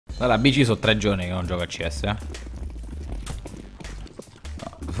Allora, BG sono 3 giorni che non gioco a CS, No,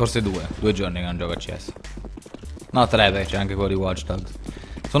 forse 2 giorni che non gioco a CS. No, 3, perché c'è anche quello di Watch Dogs.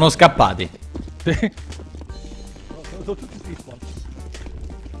 Sono scappati. Sono tutti spawn.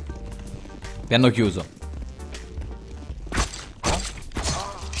 Mi hanno chiuso.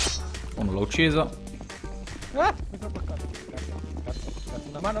 Uno l'ho ucciso. Ah, mi sono bloccato. Cazzo,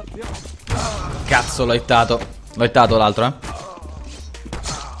 una mano, zio. Cazzo, l'ho hittato. L'ho hittato l'altro,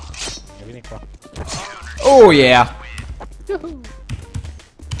 Vieni qua. Oh yeah. Ce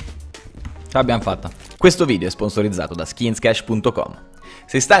l'abbiamo fatta. Questo video è sponsorizzato da skinscash.com.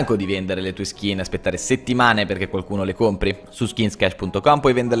 Sei stanco di vendere le tue skin e aspettare settimane perché qualcuno le compri? Su skinscash.com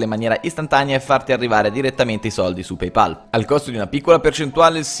puoi venderle in maniera istantanea e farti arrivare direttamente i soldi su PayPal. Al costo di una piccola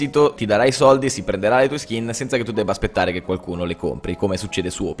percentuale il sito ti darà i soldi e si prenderà le tue skin senza che tu debba aspettare che qualcuno le compri, come succede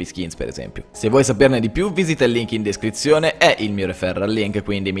su OP Skins per esempio. Se vuoi saperne di più visita il link in descrizione, è il mio referral link,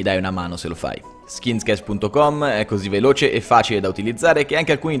 quindi mi dai una mano se lo fai. Skinscash.com è così veloce e facile da utilizzare che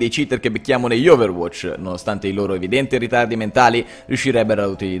anche alcuni dei cheater che becchiamo negli Overwatch, nonostante i loro evidenti ritardi mentali, riuscirebbero ad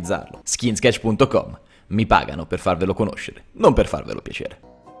utilizzarlo. Skinscash.com. Mi pagano per farvelo conoscere, non per farvelo piacere.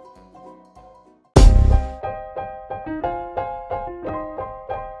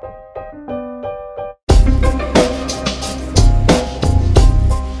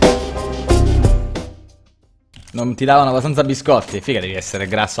 Non ti davano abbastanza biscotti, figa, devi essere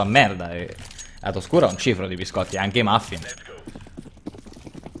grasso a merda. E la Toscura ha un cifro di biscotti, anche i muffin.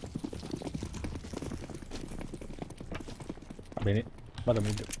 Va bene, vado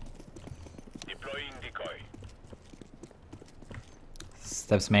mid.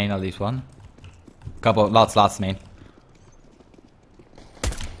 Steps main on this one. Couple, lots main.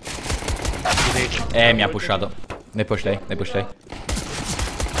 Mi ha pushato. Ne push lei.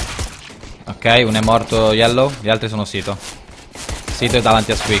 Ok, uno è morto yellow, gli altri sono Sito. Sito è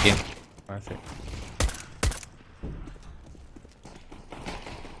davanti a Squeaky. Ah, sì.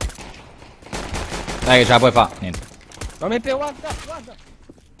 Dai che ce la puoi fa. Niente. Ma mette, guarda.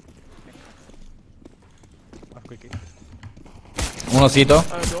 Uno Sito.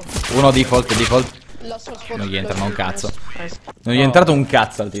 Uno default. Non gli entra un cazzo. Non gli è entrato un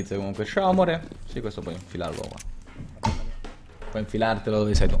cazzo al tizio comunque. Ciao amore. Sì, questo puoi infilarlo qua. Puoi infilartelo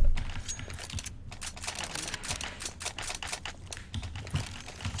dove sei tu.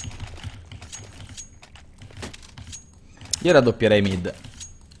 Io raddoppierei mid.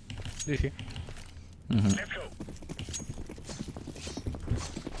 Dici?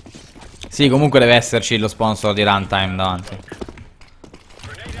 Sì, comunque deve esserci lo sponsor di Runtime davanti.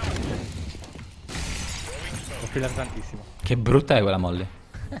 Lo filano tantissimo. Che brutta è quella Molly.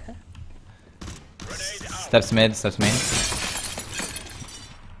 Steps main.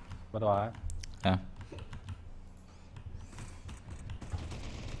 Vado a,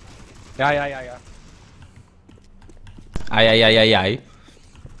 Ai.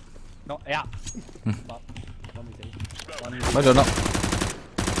 No, è A. Ma non mi sei. Buongiorno.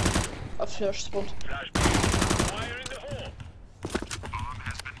 Flash spawned.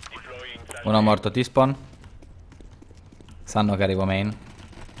 Uno morto T-spawn. Sanno che arrivo main.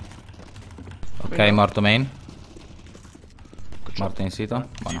 Ok, morto main. Morto in sito.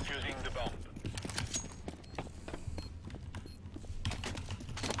 Buono.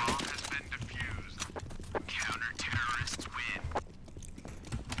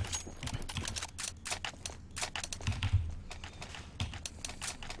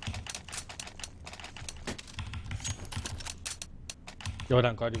 Io ora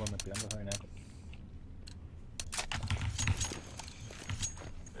ancora di come piano, non è.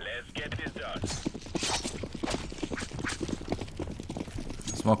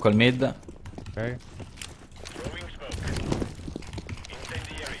 Smoke al mid. Ok.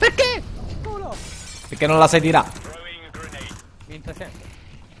 Perché? Culo! Perché non la sai tirare. Entra sempre.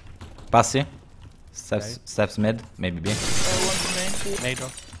 Passi? Steps mid, maybe B. One main.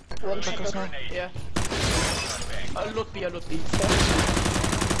 Nato. One checkers now. Yeah. Allot B.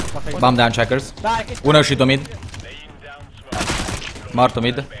 Bomb down checkers. Dai, che Uno è uscito mid. Morto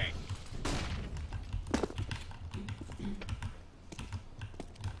mid.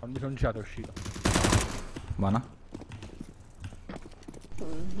 non mi sono già uscito. Buona.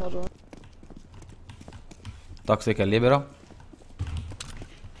 Vado. Toxic è libero.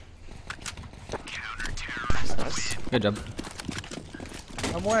 Good job.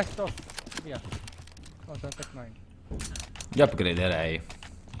 Ho muerto. Via. Oh, sono tech 9. Io upgraderei.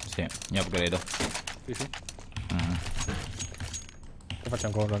 Sì, io upgrado. Sì, sì. E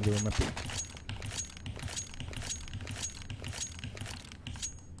facciamo ancora un round di MP.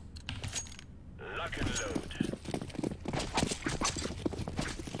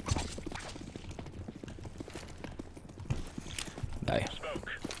 Dai.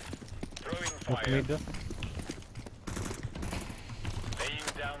 Smoke mid.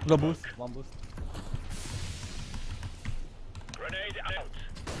 Lo boost, one boost.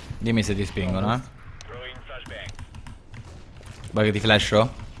 Dimmi se ti spingono, Vuoi che ti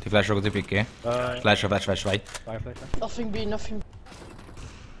flasho? Ti flasho così picchi? Flash, vai. Vai, flash. Nothing B, nothing.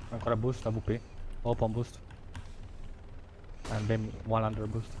 Ancora boost, AWP. Open boost. And then 100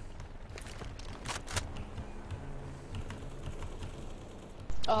 boost.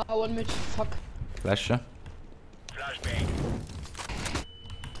 One mid, fuck. Flash.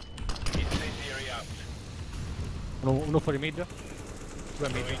 Uno fuori mid. Due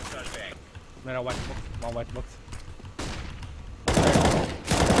mid. Uno era white box, one white box.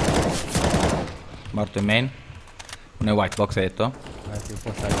 Morto in main. Uno è white box, hai detto. Sì,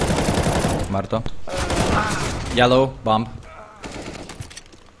 può stare. Morto. Yellow, bomb.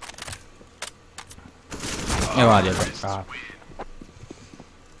 E va dietro. Ah.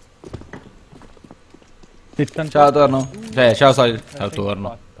 Ciao, torno. Cioè, ciao, ciao,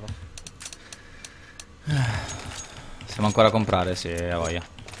 torno. Siamo ancora a comprare, sì, a voglia.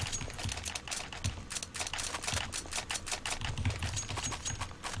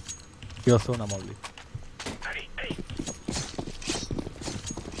 Io sono una molly.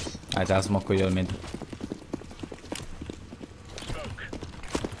 Te la smocco io al mid.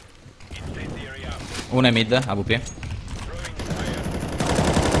 Uno è mid, AWP.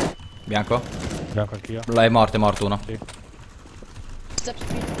 Bianco. Bianco anch'io. È morto uno. Sì. Steps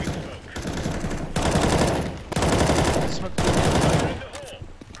B. Smoke B.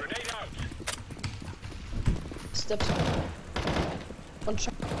 Steps B. One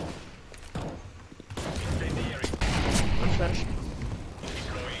shot. One flash.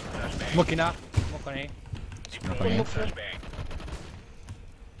 Smoke in A. Smoke on A. One more flash.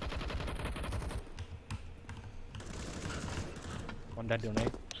 One dead on A.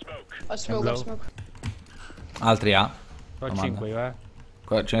 I smoke, I smoke. Altri A. Sono Domanda. 5 io,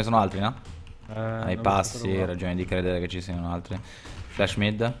 Ce ne sono altri, no? Hai non passi, ricordo. ragione di credere che ci siano altri. Flash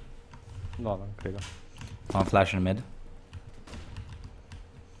mid. No, non credo. One flash in mid.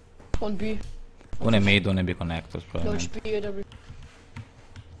 One B. Uno è mid, uno è B connectors Launch probabilmente. B, AW.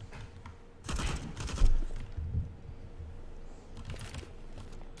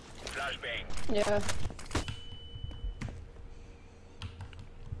 Yeah.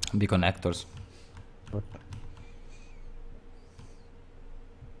 B connectors.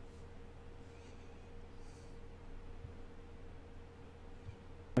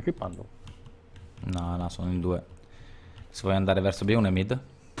 Equipando. No, sono in due. Se vuoi andare verso B, uno è mid.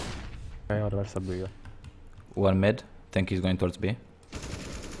 Vado verso B io. One mid. Think he's going towards B.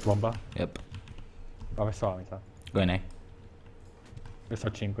 Bomba. Yep. Va verso A mi sa. Go in A. Io sto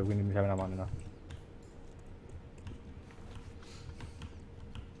a 5 quindi mi serve una manna.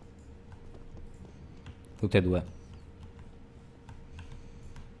 Tutti e due.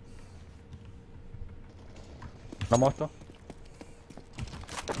 L'ho morto?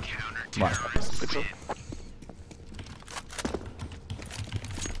 Buono.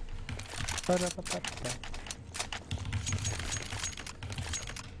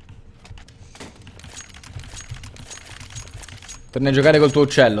 Torni a giocare col tuo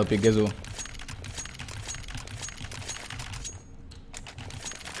uccello, Piaciuto.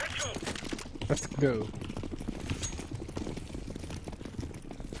 Let's go.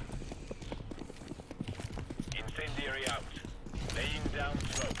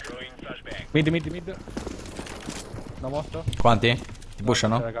 Mid. L'ho morto? Quanti? Ti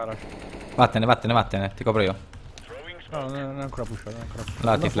pushano? C'è la garage. Vattene, ti copro io. No, non è ancora pushato, non è ancora pushato.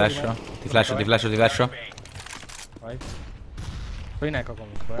 Là, Uno ti fuori, flasho. Vai. Sto in eco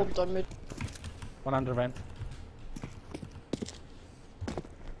comunque, Bombed on mid. 120.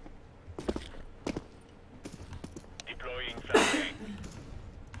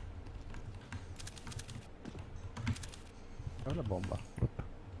 Dove è la bomba?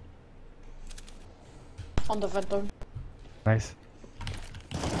 On the vent door. Nice.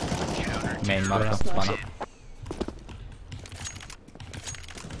 Main, morto. Buono.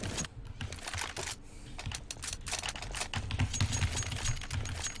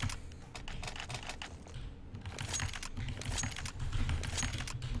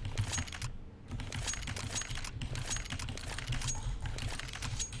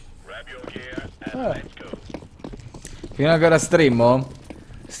 Fino a che ora streamo?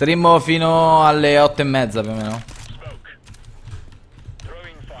 Streamo fino alle 8:30 più o meno.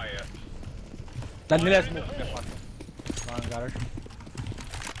 Dal nella smoke che ha fatto. Va in garage.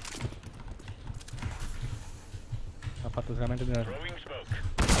 Ha fatto sicuramente nella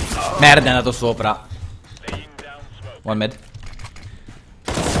smoke. Merda, è andato sopra. One mid.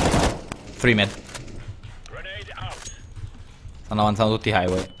 3 mid. Stanno avanzando tutti i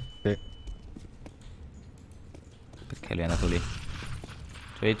highway. Sì. Perché lui è andato lì?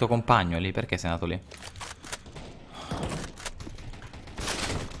 C'è il tuo compagno lì, perché sei andato lì?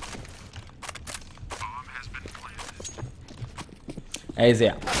 È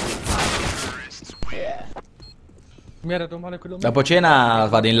Esea. Mi era dato male quello. Dopo cena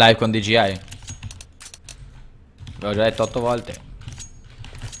vado in live con DGI. L'ho già detto 8 volte.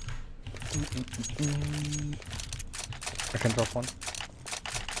 I can drop one.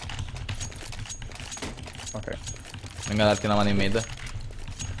 Ok. Vengo a darti una mano in mid.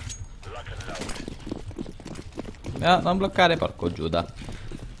 No, non bloccare, porco Giuda.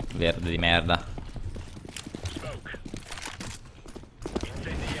 Verde di merda.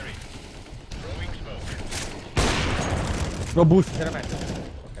 Lo boost, veramente.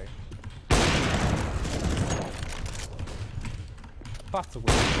 Ok. Pazzo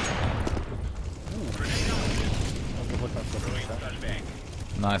quello. Non devo tanto boost,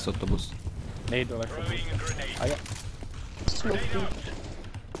 No, è sotto bus. Nado verso boost. Aia.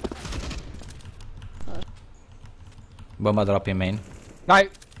 Bomba drop in main. Dai!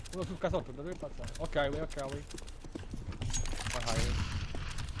 Uno sul casotto, da dove passare? Ok, ok. Vai.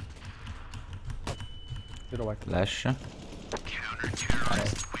 Zero white. Flash. Non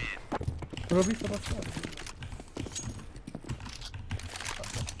l'ho visto passare.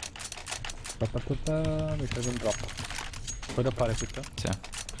 Mi serve un drop. Puoi droppare tutto? Sì.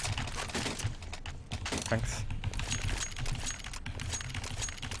 Thanks.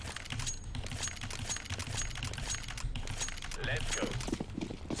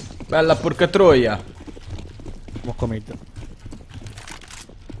 Bella porca troia. Smoke mid.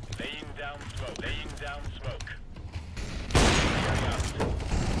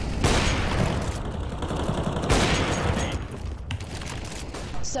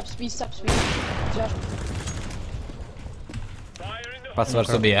 Step speed. Just Passo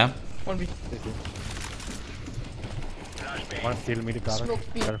verso B, eh. 1v. One still mid garage. Smoke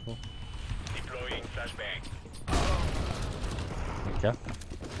B. Careful. Minchia.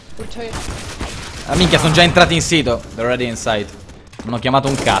 Return. Ah minchia, sono già entrati in sito. They're already inside. Non ho chiamato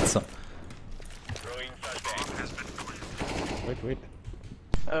un cazzo. Wait.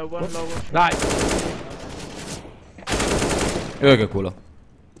 One lower. Dai! Che culo.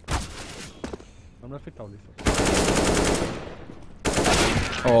 Non me l'aspettavo di sotto.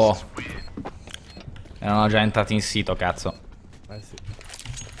 Oh. Erano già entrati in sito, cazzo. Sì.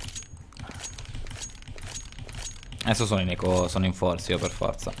 Adesso sono in eco, sono in force io per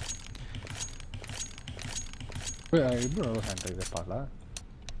forza. Il Bruno lo sente che parla,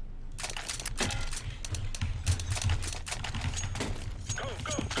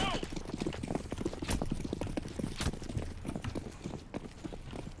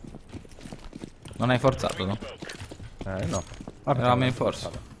 Non hai forzato, no? No. Eravamo in force.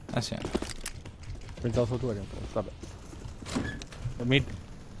 Sì. Pensavo solo tu eri in force, vabbè. Mid.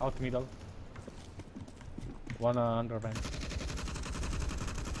 Out middle. One under vent.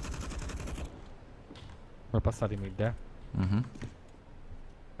 Per passare in mid,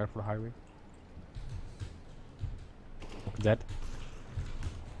 Careful highway. Dead.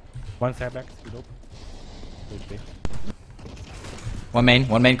 One sandbag, speed up. Wait.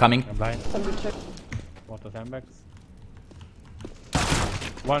 One main coming. I'm blind. Some return. Water sandbags.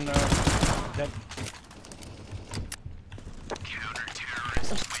 One dead.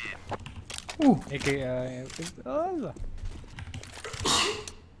 AK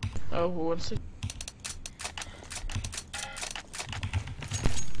Oh, who wants it?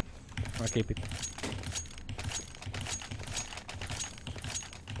 I'll keep it.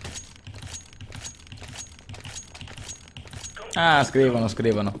 Ah, scrivono.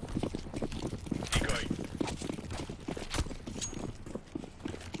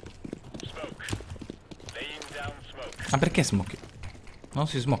 Ma perché smocchi? Non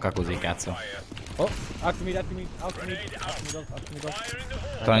si smocca così, cazzo. Oh, out mid.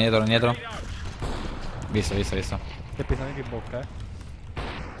 Torna indietro. Visto. Che pesano di bocca,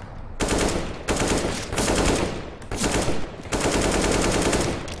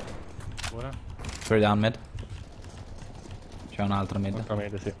 Ora? 3 down mid. C'è un altro mid.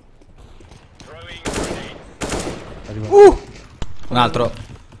 Ultramente, sì. Un altro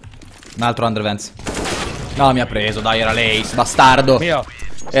under vents. No, mi ha preso, dai, era l'ace, bastardo. Mio!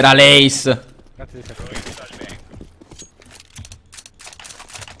 Era l'ace. Grazie di sapere.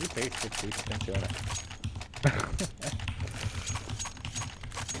 Il face, attenzione.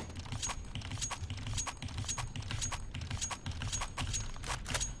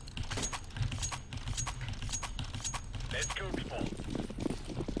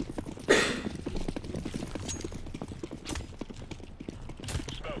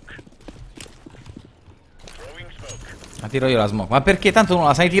 tiro io la smoke. Ma perché tanto non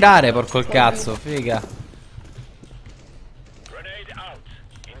la sai tirare, porco il cazzo, figa. Grenade out.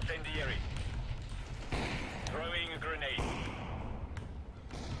 Incendiary. Throwing a grenade.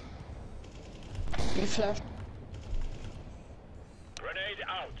 B flash. Grenade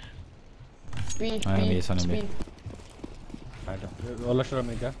out. B, mi B, sono in B. Ho lasciato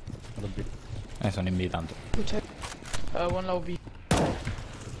me, vado B. Sono in B tanto. Good check. One low B.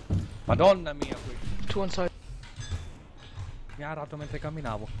 Madonna mia, qui. 2 inside. Mi ha arato mentre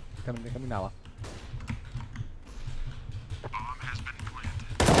camminavo. Camminava.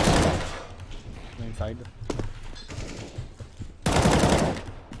 Inside.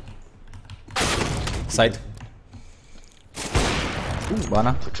 Side.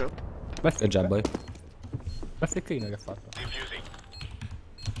 Buona. Best Good job, boy. Best è clean che ha fatto. Defusing.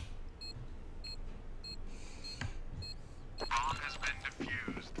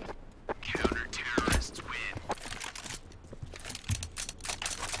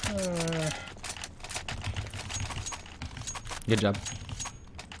 Good job.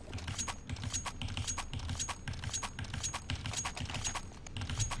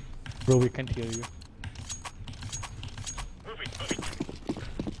 Bro, we can't hear you.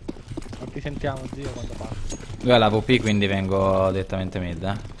 Non ti sentiamo, zio, quando parli. Lui ha la VP, quindi vengo direttamente mid,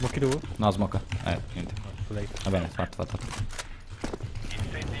 eh. Smoky tu? No, smoke. Niente. Lei. Va bene, fatto.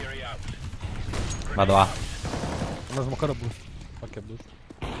 Incendiary out. Vado A. Hanno smocato boost. Qualche boost.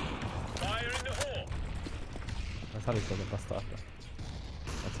 Fire in the hole. Non sa di cosa bastardo.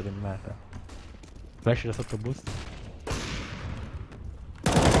 Cazzo di merda. Flash da sotto boost.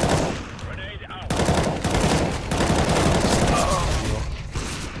 Grenade out.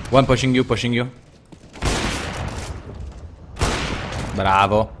 One pushing you.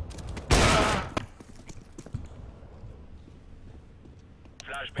 Bravo.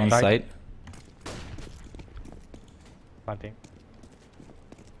 Flashbang. On side. Quanti?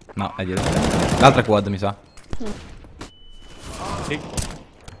 No, è dietro. L'altra quad mi sa. Sì.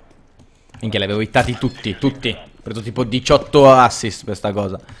 Minchia, li avevo hittati tutti. Ho preso tipo 18 assist per sta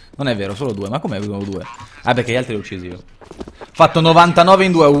cosa. Non è vero, solo 2. Ma come avevo 2? Ah, perché gli altri li ho uccisi io. Ho fatto 99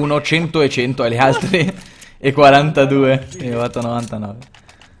 in 2 a 1, 100 e 100 e le altre e 42. E ho fatto 99.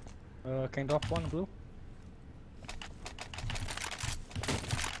 Can drop one blue?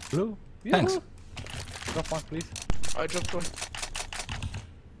 Blue? Thanks. Drop one, please. I dropped one.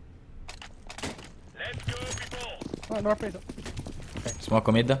 Let's go, people. Oh, non l'ho preso.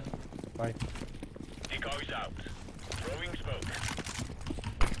 Smoke mid. Vai. Decoys out. Throwing smoke.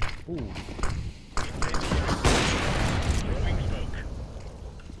 Throwing smoke.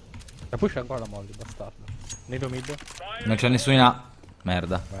 La push ancora la molly, bastardo. Nido mid. Fire. Non c'è nessuno in A.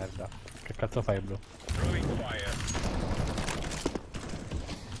 Merda. Merda. Che cazzo fai, bro? Throwing fire.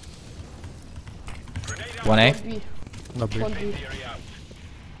 Grenade out. One A. B. Una B. One B. Incendiary out.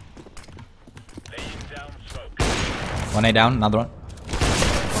 Laying down smoke. One A down, another one.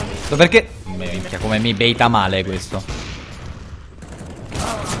 Perché? Minchia, come mi baita male questo.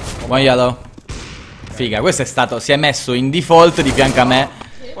 One yellow. Figa, questo è stato. Si è messo in default di fianco a me.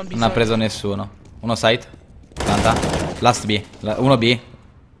 One B Non ha side. preso nessuno. Uno side. 80. Last B. Uno B.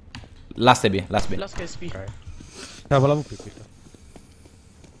 Last B. Last guy's B. Ok. No, volevo più questo.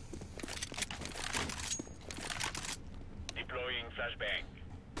 Deploying flashbang.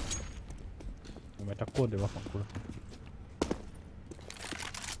 Mi metto a coda e vaffanculo.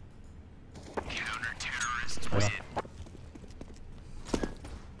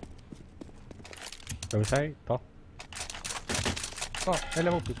 Dove sei? To? Oh, e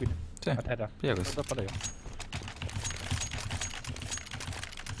levo più qui. Sì. A terra. Via questo. Dopo io.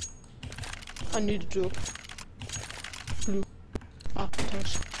 I need a joke. Blue. Ah,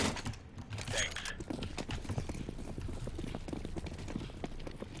 thanks. Thanks.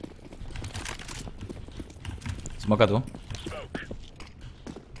 Smoca tu? Smoke.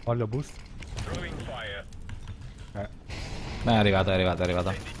 Voglio boost. Throwing fire. È arrivata.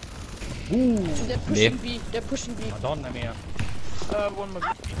 They're pushing B. They're pushing B. Madonna mia. One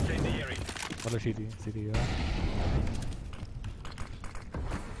more. Incendiary. Vado City,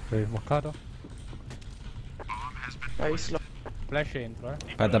 Sei smoccato? Nice. Flash entro,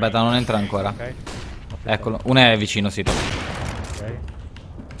 Aspetta, non entra ancora. Ok. Eccolo. Uno è vicino, sito. Ok.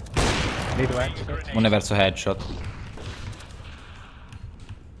 Nido Uno è verso headshot.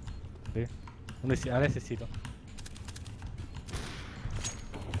 Sì. Uno è adesso è sito.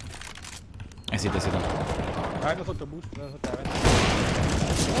 Sito. Lo sotto boost,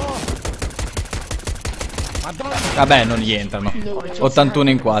 Madonna! Vabbè, non gli entrano. No way. 81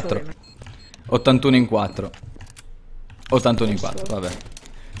 in 4. 81 in 4. Vabbè.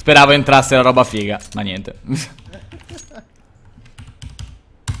 Speravo entrasse la roba figa, ma niente.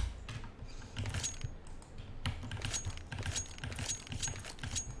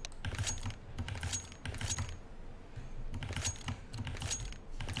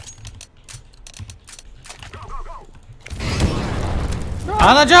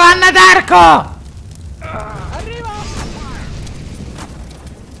 Sono Giovanna d'Arco!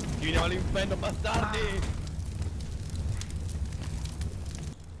 Ci veniamo all'inferno, bastardi!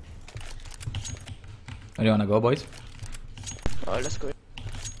 You wanna go, boys? Oh, let's go.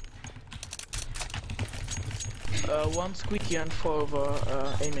 One squeaky and 4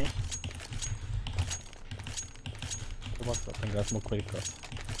 over Amy. What's up? I'm gonna smoke quick cross.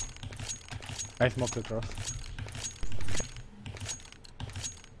 I smoke quick cross.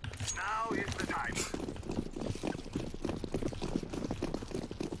 Now is the time.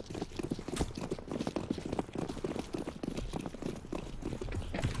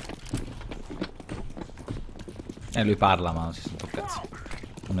 Lui parla ma non si sente un cazzo.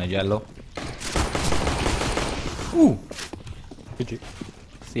 Un è yellow. PG.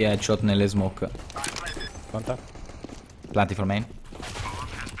 Sì, headshot nelle smoke. Quanta? Planti for main.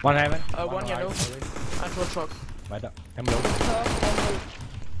 One heaven. One yellow. And 1 truck. Vai da. I'm low.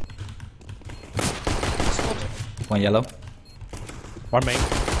 One yellow. One main.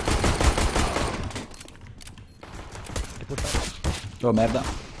 Oh merda.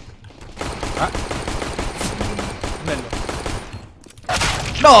 Bello.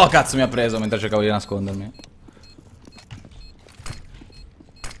 No, cazzo mi ha preso mentre cercavo di nascondermi.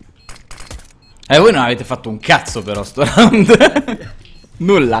 Voi non avete fatto un cazzo però sto round.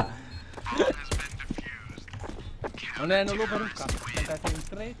 Nulla. Non è low per un cazzo. 53 in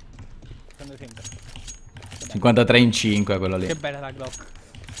 3. Prende sempre. 53 in 5 quello lì. Che bella la Glock.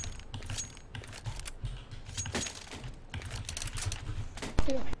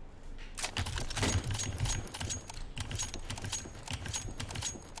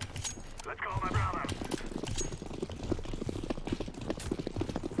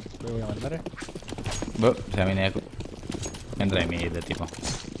 Dove vogliamo andare? Boh, siamo in eco. Andrei mid tipo.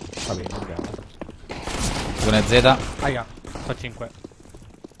 Va bene, andiamo. Con è Z. Aia, sto 5.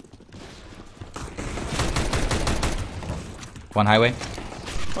 One highway.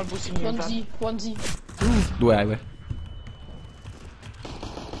 One boosting you. One Z. 2 highway.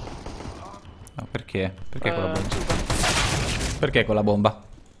 No, perché? Perché con la bomba? Perché con la bomba?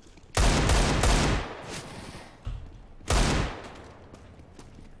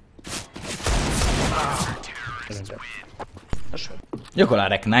 Io con la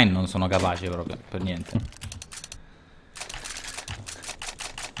Rec 9 non sono capace proprio, per niente.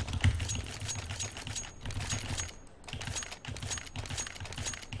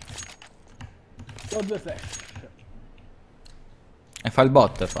 Ho 2 flash. E fa il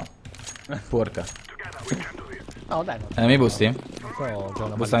bot, fa. Porca. No, dai, no. Mi busti? Non so, c'ho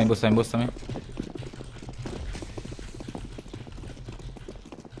una Bustami, bustami, bustami.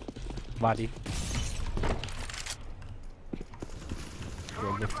 Vadi.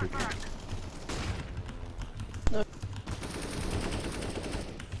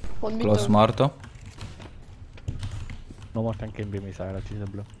 One mid. Close morto. Non morto anche in B mi sa, la cisa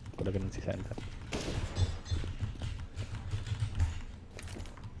blu. Quello che non si sente.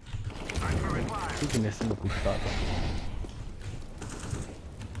 Tutti ne essendo pushato.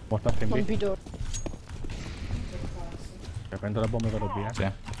 Morto anche in One B. B door. Prendo la bomba e vado B,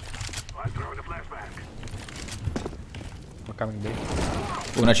 Sì. Sto coming B.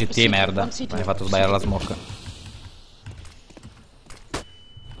 Una CT, merda. one CT. Mi hai fatto sbagliare la smoke.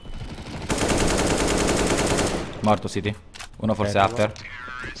 Morto City. Uno forse upper.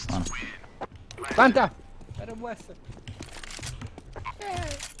 Ah, no. Quanta? RWS.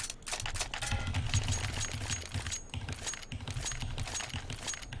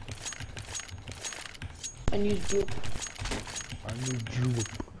 I need blue. Hanno giù.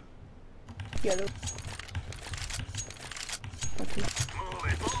 Yellow. Okay.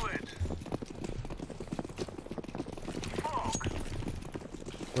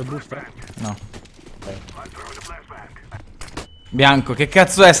 Vuoi booster? No. Bianco, che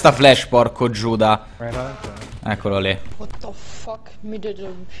cazzo è sta flash, porco Giuda? Eccolo lì. What the fuck?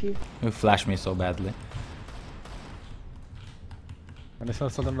 Mid few. You flash me so badly. Ma ne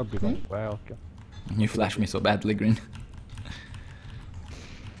sto dando B comunque, occhio. You flash me so badly, Green.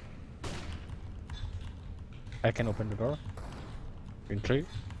 I can open the door. In 3,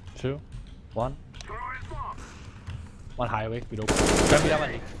 2, 1. One highway, we open. Grab me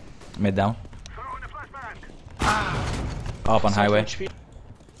davanti. Mid down. Open highway.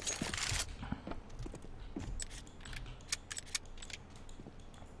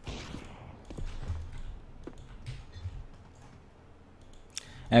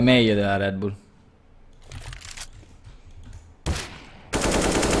 È meglio della Red Bull.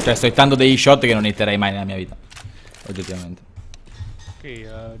 Cioè sto hittando dei shot che non hitterei mai nella mia vita. Oggettivamente.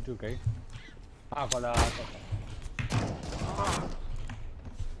 Ok, giù, ok. Ah, quella...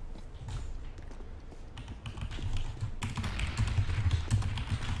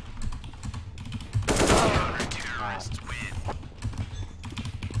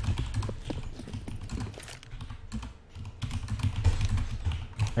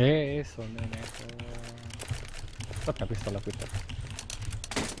 sono neneco. Tocca pistola qui.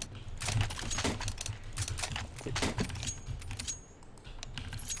 Let's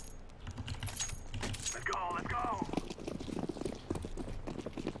go, let's go.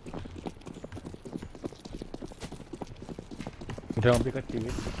 Entriamo più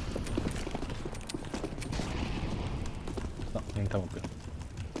cattivi? No, non entriamo più.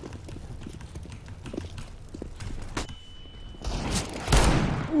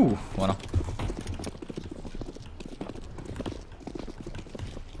 Buono.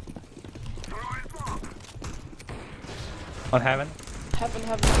 On heaven. Heaven.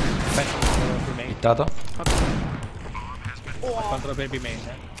 Baby main. Hittato. Contro baby main,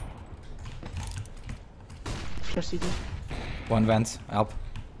 Flash CT. One vents, help.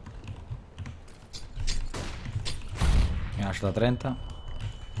 Mi lascio da 30.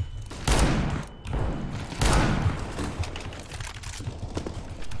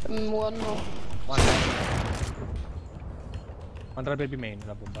 One no. Contro baby main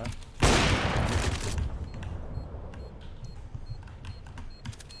la bomba,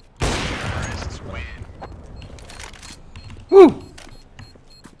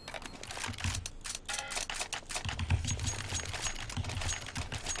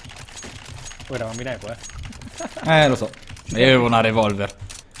 Ora non mi nego, Lo so. Io avevo una revolver.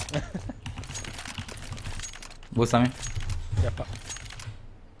 Bussami. Yappa.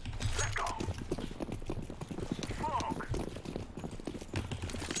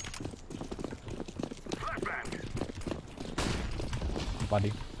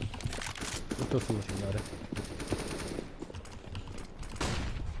 Vadi. Tutto su, signore.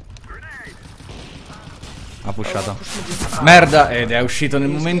 Ha pushato. Merda, ed è uscito nel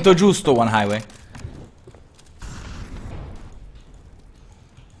momento giusto. One highway.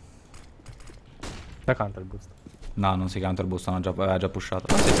 Da counter boost. No, non si counter boostano, aveva già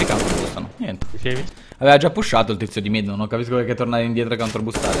pushato. No, si counter boostano. Niente. Dicevi? Aveva già pushato il tizio di mid, non capisco perché tornare indietro e counter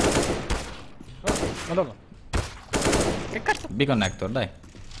boostare. Oh, madonna. Che cazzo? B-connector, dai.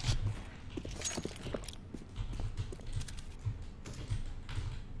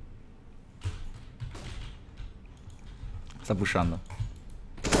 Sta pushando.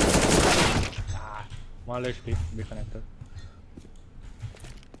 Ah, 1 HP, be connected.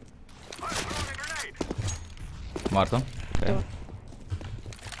 Morto? Ok.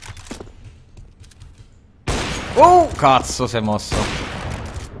 Oh, cazzo, si è mosso.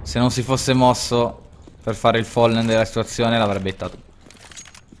 Se non si fosse mosso per fare il fallen della situazione l'avrebbe hittato.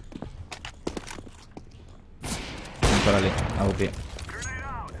 Ancora lì, AWP.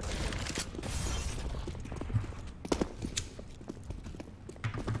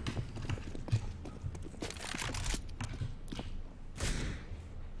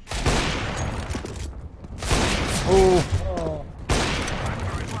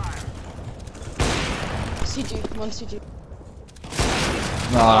 CG, one CG.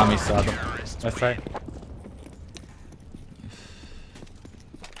 No, l'ha missato. Let's try.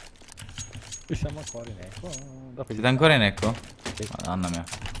 Ci siamo ancora in eco. Dopo Siete ancora in eco? Sì. Madonna mia.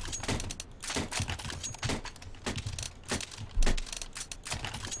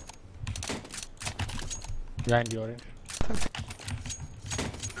 behind the orange.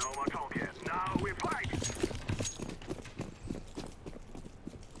 No more talking. Now we fight.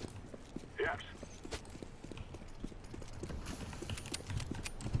 Yes.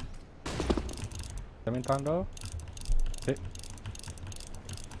 Stiamo entrando? Sì.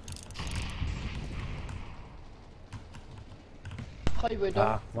 Highway down.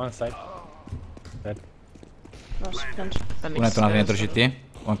 Ah, one side. Dead. Nice, plant. That Uno makes è tornato dentro sense. CT.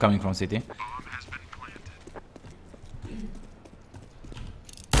 One coming from CT.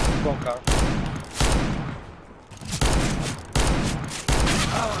 Buon car.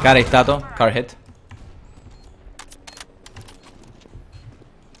 Car hittato. Car hit.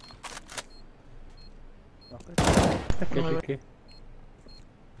 Perché?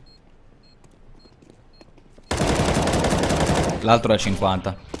 L'altro è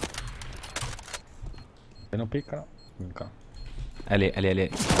 50. Se non piccano, minchia. È lì, è lì, è lì.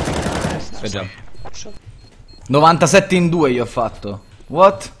 Aspetta. Shot. 97 in 2 io ho fatto.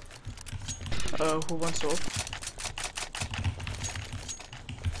 What? Who wants off?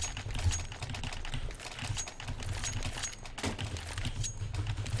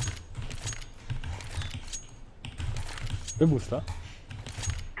 Dove busta?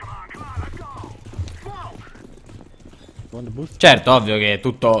 Secondo busta? Certo, ovvio che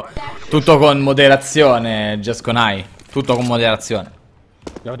tutto con moderazione, Just con tutto con moderazione.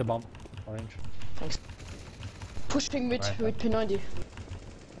 You have the bomb. Orange. Pushing mid with P90.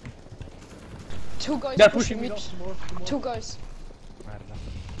 Two guys They're pushing pushing mid. mid. Two guys.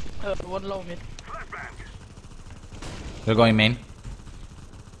 Merda. One low mid. They're going main.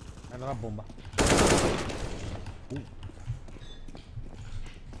 Hanno una bomba.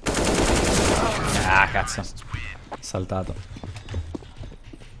 Ah, cazzo. Saltato.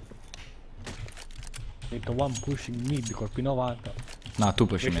 Detto one pushing mid col P90. No, tu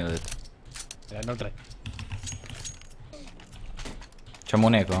puoi me l'ho detto. No 3. Facciamo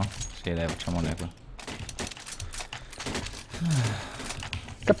un eco? Sì, dai, facciamo un eco.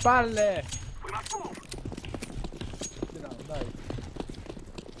 Che palle! Dai.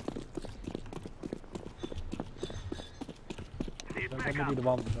 Andiamo di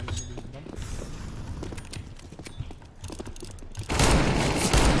bomb.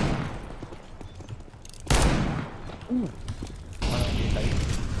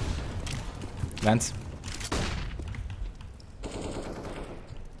 Vance.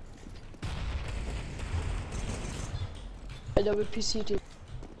 I double PCT.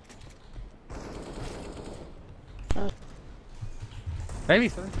 Hai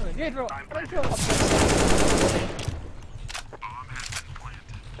visto? Attenzione, dietro!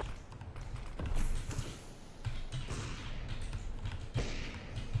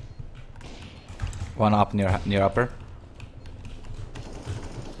 One up near upper.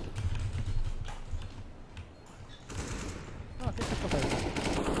 Ah, che cazzo fai?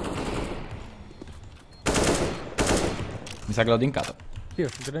 Mi sa che l'ho dinkato. Io,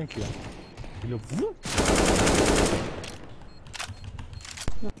 sento anch'io. L'ho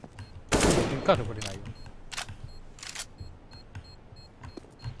dinkato fuori in aria.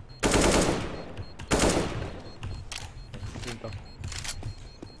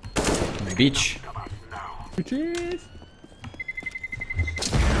 Bitch. Bitches!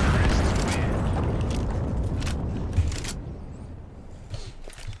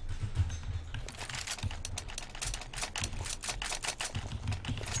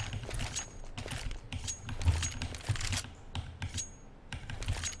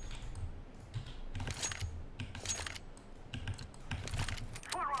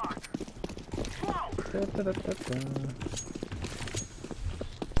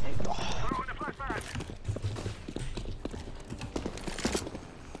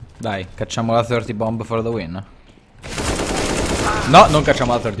 Dai, cacciamo la 30 bomb for the win. No, non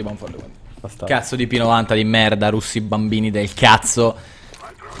cacciamo la 30 bomb for the win. Basta. Cazzo di P90 di merda, russi bambini del cazzo.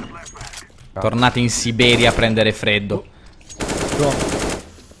 Tornate in Siberia a prendere freddo.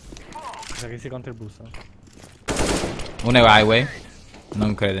 Sa che si conta il boost. Un è highway.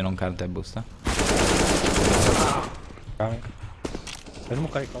 Non crede, non canta il boost. Fai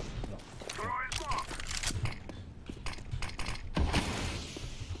smoccare il coso? No.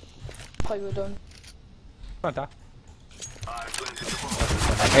 Highway down. Quanta?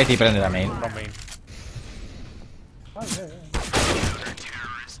 E ti prende da main. From main.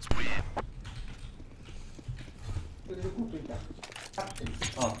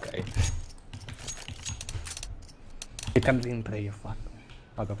 Ok. Che cambio in 3 ho fatto?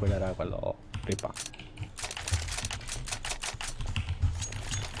 Vabbè, quello era quello ripa.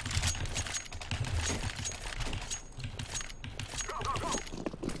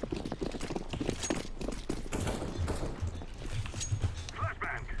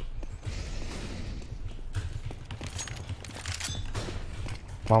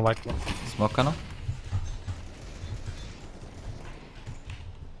 Ma vai qua. Smoccano.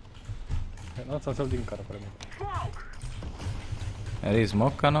 Non so se ho dinkato per me. E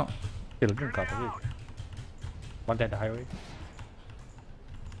rismoccano. Sì, l'ho dinkato, vedi. One dead highway.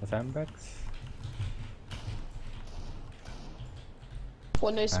 Sandbags.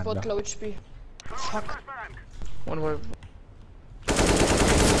 One is spot low HP. Fuck. One way.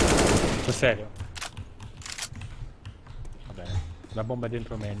 Sul serio? Va bene. La bomba è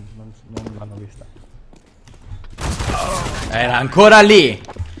dentro main, non l'hanno vista. Era ancora lì.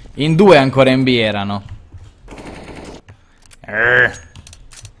 In due ancora in B erano.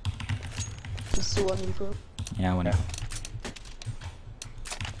 Just the one info. Andiamo.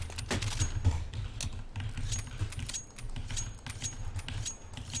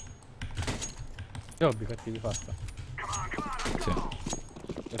 Io ho cattivi pasta. Sì.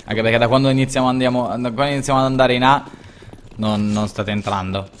 Anche perché da quando iniziamo ad andare in A non state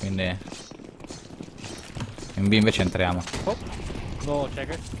entrando, quindi in B invece entriamo. Oh. No,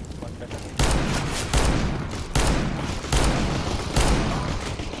 check it. One check it.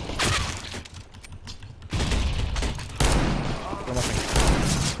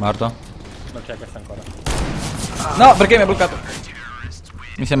 Morto? Non c'è questa ancora. No, perché mi ha bloccato?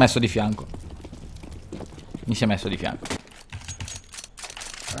 Mi si è messo di fianco. Mi si è messo di fianco.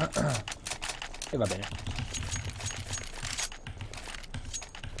 E va bene.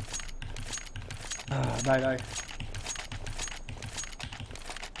 Dai, dai.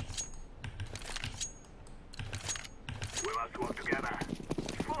 We must work together.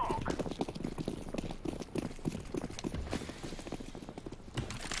 Smoke.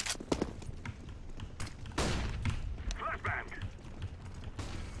 Flashbang.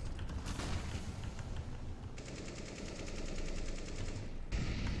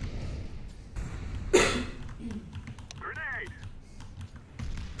 Grenade.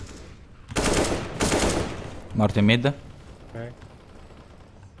 Morto in mid. Ok.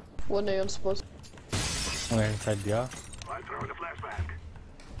 One A on spot. Uno è inside di A. I'm throwing the flashbang.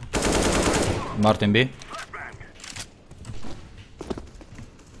 Morto in B. Flashbang.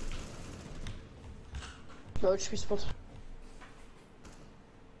 Low HP spot.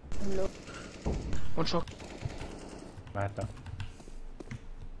 No. One shot. Merda.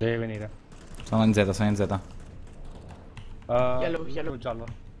 Deve venire. Sono in Z, sono in Z. Yellow, yellow. Quello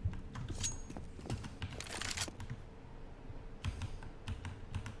giallo.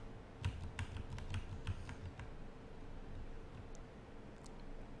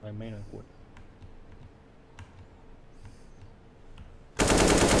 Vai meno in cuore.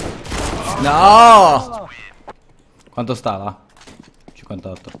 No! Quanto stava?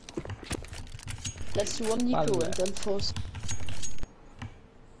 58. Let's do one Nico and then force.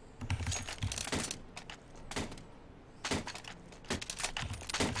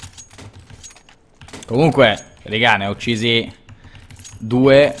 Comunque, raga, ne ho uccisi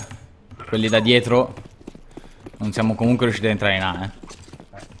 2. Quelli da dietro. Non siamo comunque riusciti ad entrare in A, eh.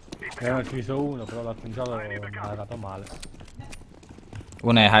 Ne ho ucciso uno, però l'altro in giallo mi ha dato male.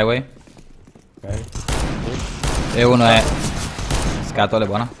 Uno è highway. Ok. E uno è scatole,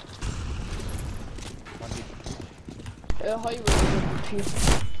 buona. Highway P.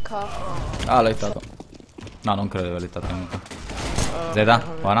 Car. Ah, l'ho hittato. No, non credo di aver hittato niente. Z,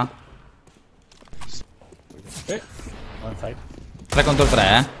 buona. One side. 3 contro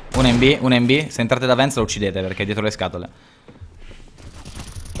 3, eh. Uno in B, uno in B. Se entrate da Vance lo uccidete perché è dietro le scatole.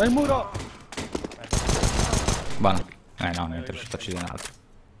 Dai il muro! Buona. No, niente, riuscito a uccidere un altro.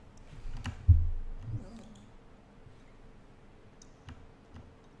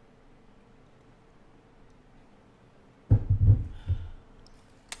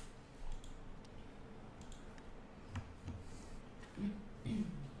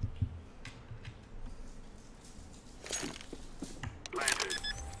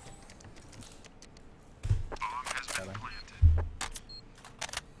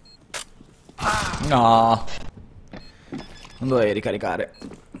 No. Non dovevi ricaricare.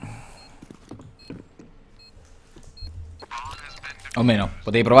 O meno,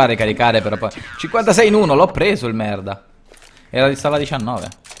 potevi provare a ricaricare però poi 56 in 1, l'ho preso il merda. Stava a 19.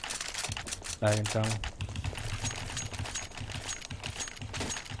 Dai, entriamo.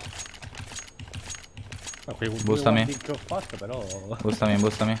 No, Boostami. Che ho fatto però. Boostami,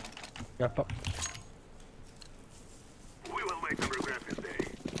 boostami. Scappa. We will make them regret this day.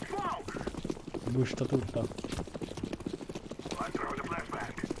 Smoke. Busto tutto. I'm throwing the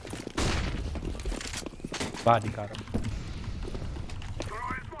flashbang. Vadi, caro.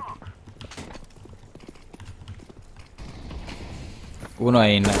 Throwing smoke. Uno è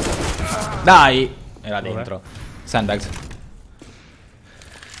in. Dai! Era Dov'è? dentro. Sandbags.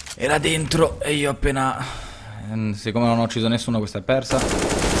 Era dentro e io appena. Siccome non ho ucciso nessuno, questa è persa.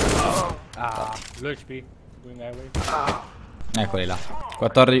 Ah, l'HP. Going highway. Eccoli là.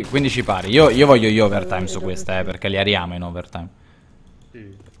 14, 15 pari. Io voglio gli overtime su questa, perché li ariamo in overtime.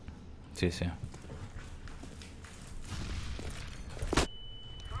 Sì. Sì, sì.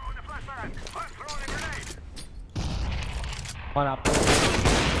 Throwing the flashbang. I'm throwing a grenade. One up.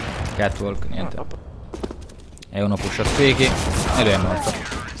 Catwalk, niente. E uno push a squeaky. E lui è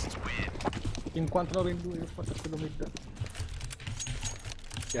morto. 59 in 2, ho fatto quello mid.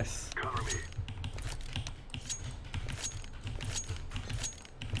 Yes. Cover me.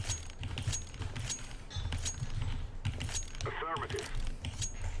 Affirmative.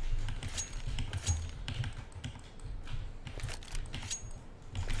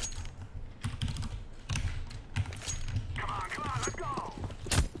 Come on, let's go.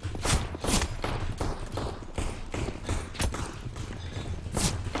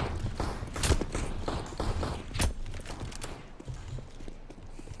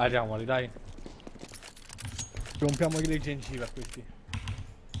 Arriviamoli, dai. Rompiamogli le gengive a questi.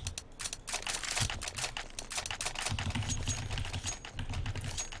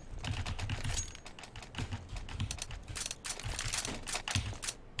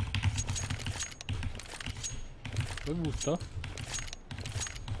 Vuoi busto?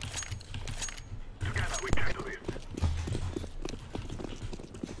 Together we can do this.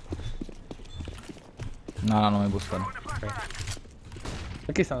 No, non mi bustano.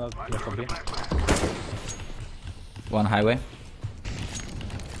 Perché stanno da B? One highway.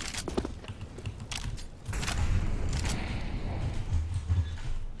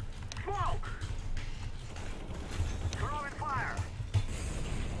 Smoke! Throwing fire!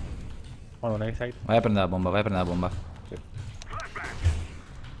 Oh, non hai side? Vai a prendere la bomba, vai a prendere la bomba. Flashbang!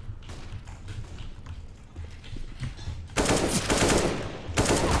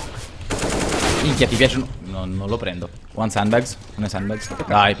 Minchia, ti piacciono? No, non lo prendo. One sandbags? One sandbags?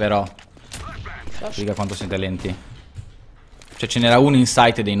 Dai però. Figa quanto siete lenti. Cioè ce n'era uno in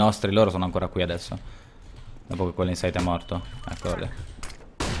sight dei nostri, loro sono ancora qui adesso. Dopo che quello in sight è morto. Eccolo lì.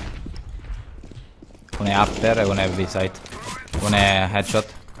 Uno è upper e uno è heavy sight. Uno è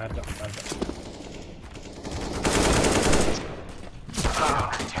headshot. Merda.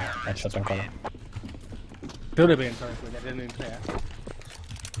 Headshot ancora. Però le pensano quelli, erano in 3,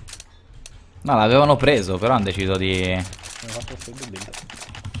 No, l'avevano preso, però hanno deciso di... Hanno fatto il building.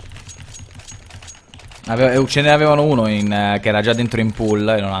 Ce ne avevano uno che era già dentro in pool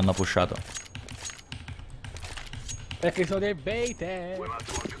e non hanno pushato. Perché sono dei bait, Let's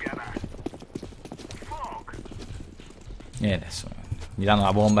work together. Smoke! E adesso gli danno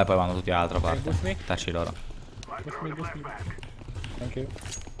la bomba e poi vanno tutti dall'altra parte. boost me? Tacci loro. Let's throw the flashbang. Thank you.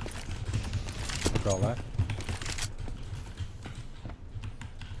 Prova,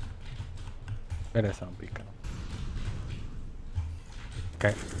 E adesso non piccano.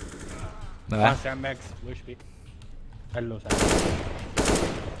 Ok. Dov'è? Max, HP. Hello, sai.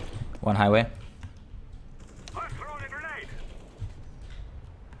 One highway. Let's throw a grenade.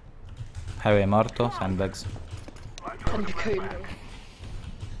 Highway morto, sandbags. Kan die Köhler.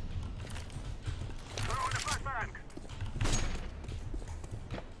 Throwing the flashbang.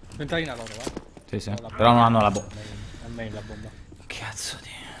 Ventrina loro, va? Sì, sì. Però non hanno la bomba. A me la bomba. Cazzo di...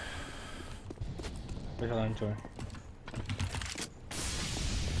 Preso lancione.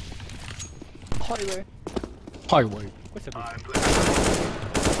 Highway. Highway. Questo è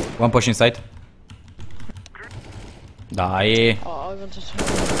tutto. One push inside. Dai. Oh, I wanted to.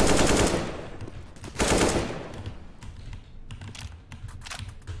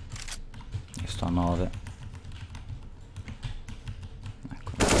 Io sto a 9.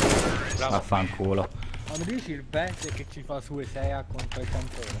 Ecco. Vaffanculo. Ma mi dici il bet che ci fa su Esea contro il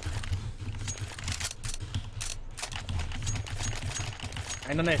Canzone?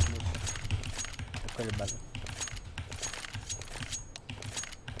 E non è smooth. E quello è bello.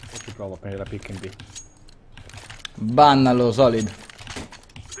 E ci provo a prendere la pick in B. Bannalo, solid.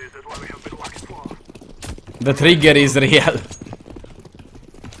 This is what we have been working for. The trigger is real.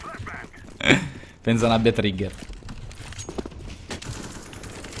 Flashbang. Penso non abbia trigger.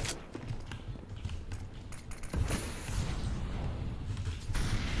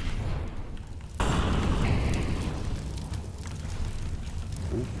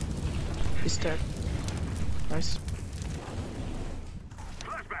 He's dead. Nice.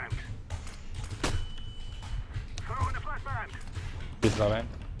 Flashbang. Throwing the flashbang. Ci sta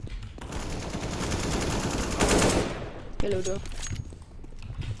Hello, do.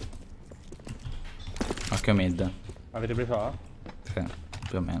 Occhio mid. Avete preso A? Sì,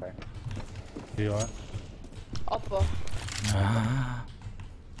 più o meno. Ok. Io, Oppo. Ah.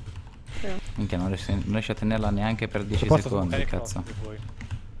 Sì. Minchia, non riesci a tenerla neanche per 10 Posso secondi, smoccare cazzo. cross, se vuoi.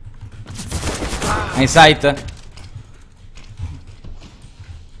 È in sight?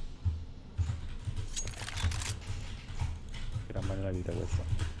 Che ramma nella vita questo.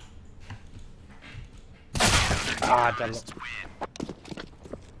 Ah, giallo.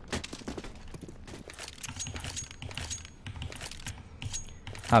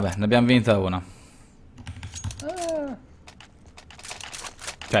 Vabbè, ne abbiamo vinta una.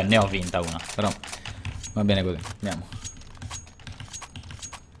 Cioè, ne ho vinta una, però va bene così. Andiamo.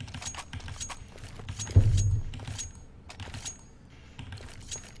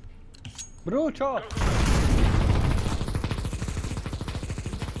 Brucio!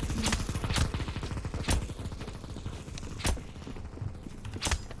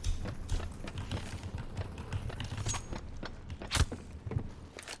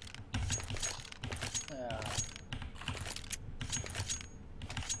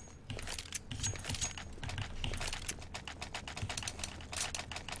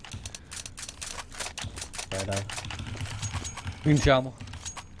 Dai. Vinciamo.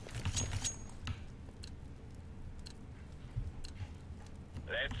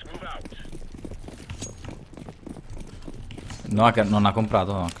 Let's move out. No, non ha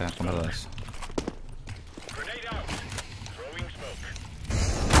comprato? No, ok, ha comprato adesso. Grenade out.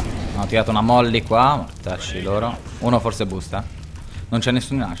 Ho tirato una molly qua, mortacci loro. Uno forse busta. Non c'è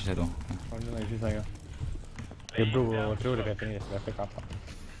nessuno in A, ci sei tu. Ognuno ci sai io. Il blu 3 ore per finire sull'FK.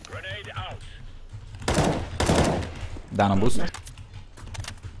 Grenade out. Danno boost.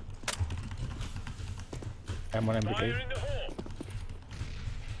 Siamo in Fire MBK. in the hole.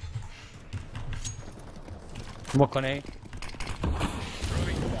 Smoke con A.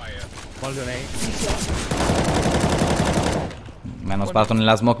 Throwing fire. Molly on A. Mi hanno sparato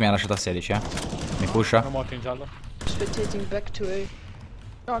nella smoke, mi ha lasciato a 16, Mi pusha. Sono morto in giallo. Spectating back to A.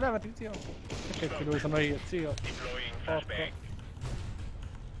 No, levati zio. Perché qui dove sono io, zio. Deploying flashbang.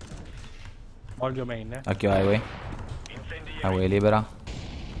 Molly main, Occhio highway. Incendiary. Highway libera.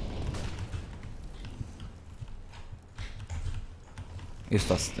 Io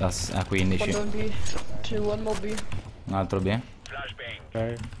sto a 15. One on B. Two, one more B. Un altro B. Flashbang.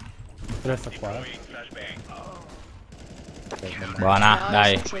 Ok. Resta qua. Deploying flashbang. Buona,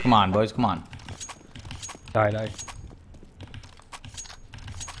 dai. Come on boys, come on. Dai, dai.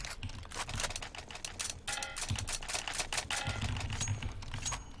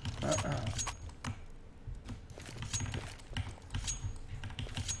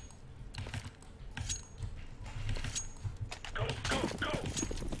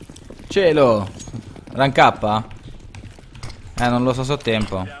 Cielo. Rank up? Non lo so so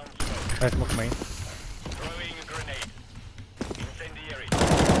tempo. Smoke main. Throwing a grenade. Incendiary.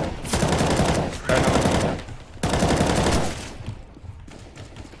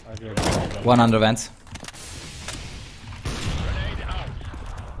 One under vents. Grenade out.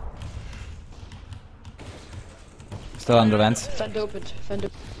 Still under vents. Vent opened. Vent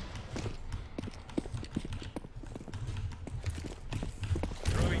opened.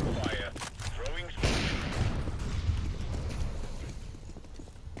 Throwing fire. Throwing smoke.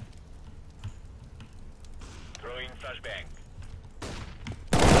 Throwing flashbang.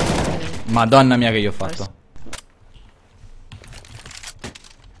 Madonna mia che gli ho fatto.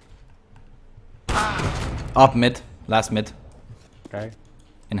 Up mid. Last mid. Ok.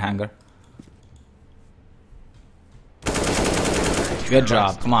 In hangar. Good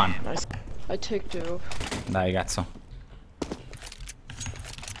job, come on. I take the rope. Dai cazzo.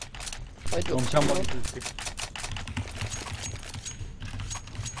 I don't Rompiamo know. di tutti.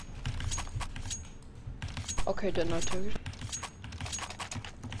 Okay, then I take it.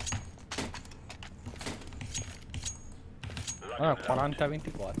 Ah,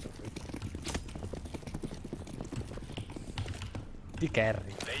 40-24 qui. Di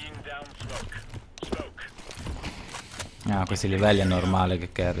carry. Laying down smoke. Smoke. A questi livelli è normale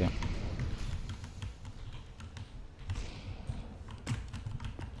che carry.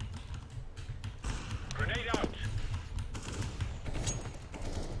 Grenade out.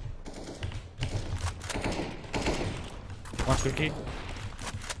 One squeaky.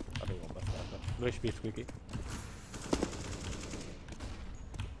 Avevo bastardo. 2 HP squeaky.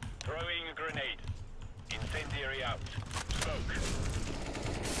 Throwing a grenade. Incendiary out. Smoke.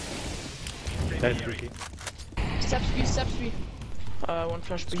 6 Incendiary. squeaky. Steps B. One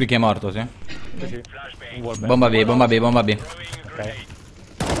flash B. Squeaky è morto, sì. Sì, sì. Flashbang. Un wallbang. Bomba B, bomba B, bomba B. Throwing a grenade.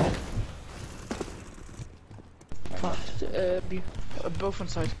 B. Both on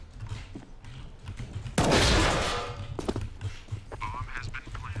side.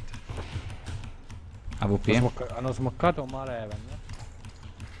 AWP. Hanno smoccato male Evan.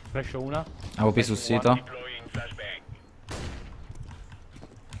 Flash una. AWP sul sito. Deploying flashbang.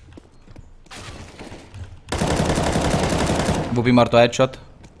 AWP morto headshot.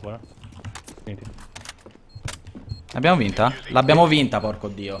 Buona. Finiti. L'abbiamo vinta? L'abbiamo vinta, porco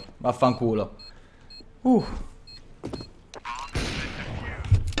dio. Vaffanculo.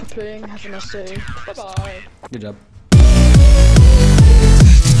 Playing, have a nice day. Bye bye. Good job.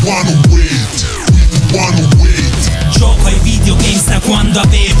 Gioco ai videogames da quando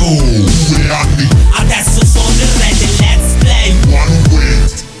avevo 2 anni.